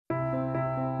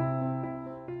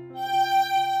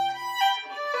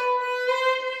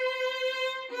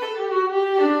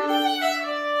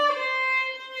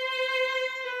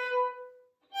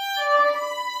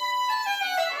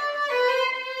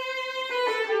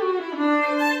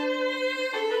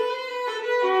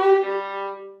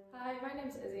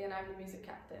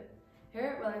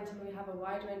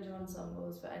range of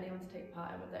ensembles for anyone to take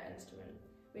part in with their instrument.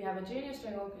 We have a junior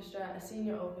string orchestra, a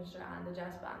senior orchestra and a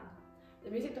jazz band.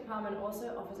 The music department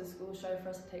also offers a school show for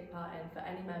us to take part in for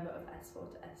any member of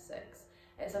S4 to S6.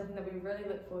 It's something that we really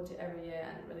look forward to every year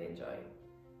and really enjoy.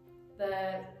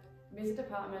 The music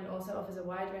department also offers a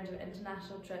wide range of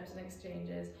international trips and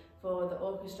exchanges for the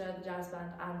orchestra, the jazz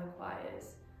band and the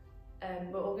choirs.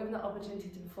 We're all given the opportunity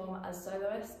to perform as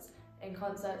soloists in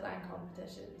concerts and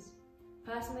competitions.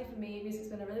 Personally, for me, music's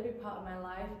been a really big part of my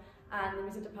life, and the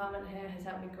music department here has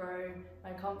helped me grow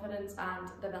my confidence and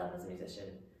develop as a musician.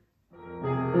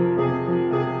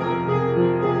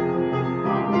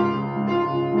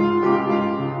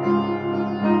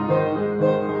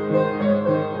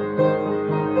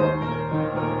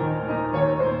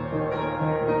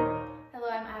 Hello,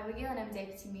 I'm Abigail and I'm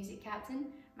Deputy Music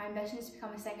Captain. My ambition is to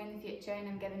become a singer in the future, and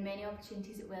I'm given many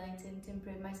opportunities at Wellington to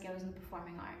improve my skills in the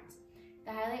performing arts.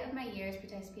 The highlight of my year is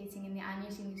participating in the annual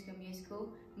Senior School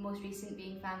musical, the most recent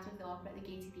being Phantom of the Opera at the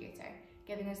Gaiety Theatre,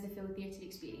 giving us the full theatre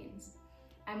experience.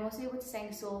 I'm also able to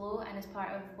sing solo and as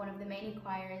part of one of the many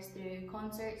choirs through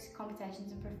concerts,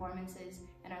 competitions and performances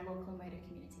in our local and wider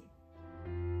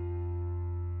community.